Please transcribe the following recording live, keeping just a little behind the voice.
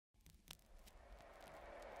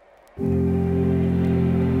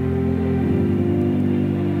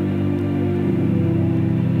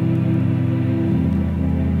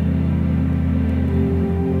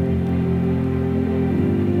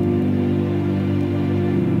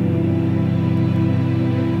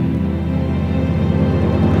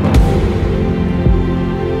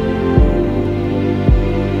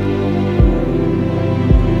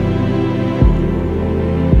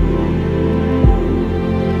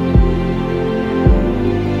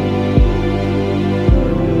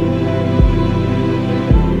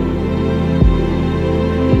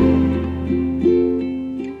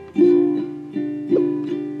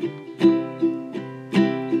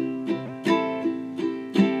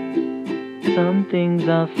some things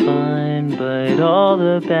are fun, but all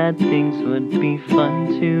the bad things would be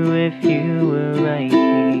fun too if you were right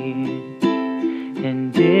here.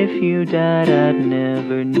 And if you died, I'd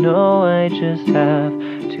never know. I just have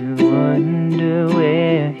to wonder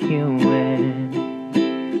where you went.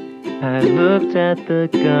 I looked at the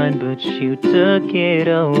gun, but you took it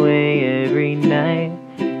away. Every night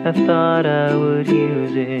I thought I would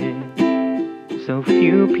use it. So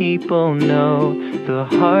few people know the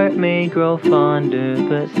heart may grow fonder,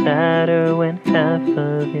 but sadder when half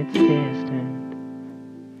of it's distant.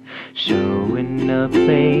 Showing up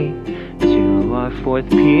late to our 4th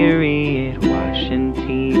period, watching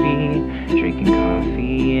TV, drinking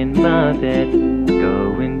coffee in my bed,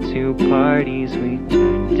 going to parties, we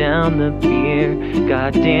turned down the beer.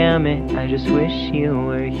 God damn it, I just wish you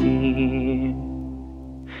were here.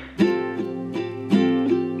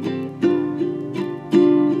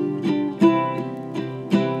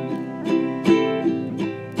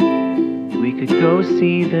 We could go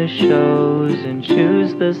see the shows and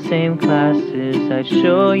choose the same classes. I'd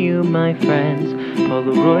show you my friends,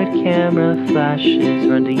 Polaroid camera flashes,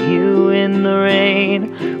 run to you in the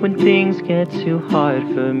rain when things get too hard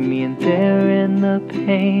for me and they're in the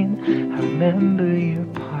pain. I remember you're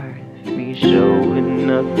part of me, showing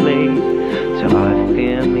up late to our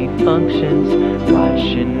family functions,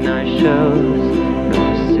 watching our shows,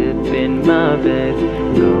 gossip in my bed,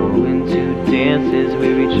 going to dances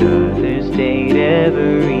where each other's date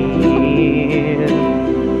every year.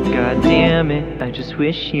 God damn it, I just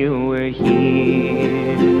wish you were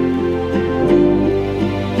here.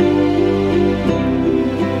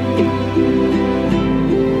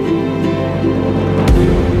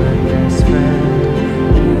 My best friend,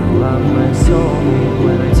 you are my soulmate.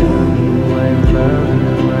 When I tell you I love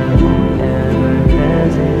you, I won't ever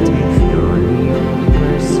hesitate. You're the only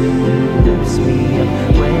person who lifts me up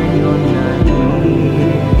when you're not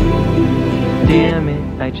here. Damn it,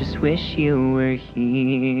 I just wish you were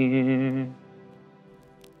here.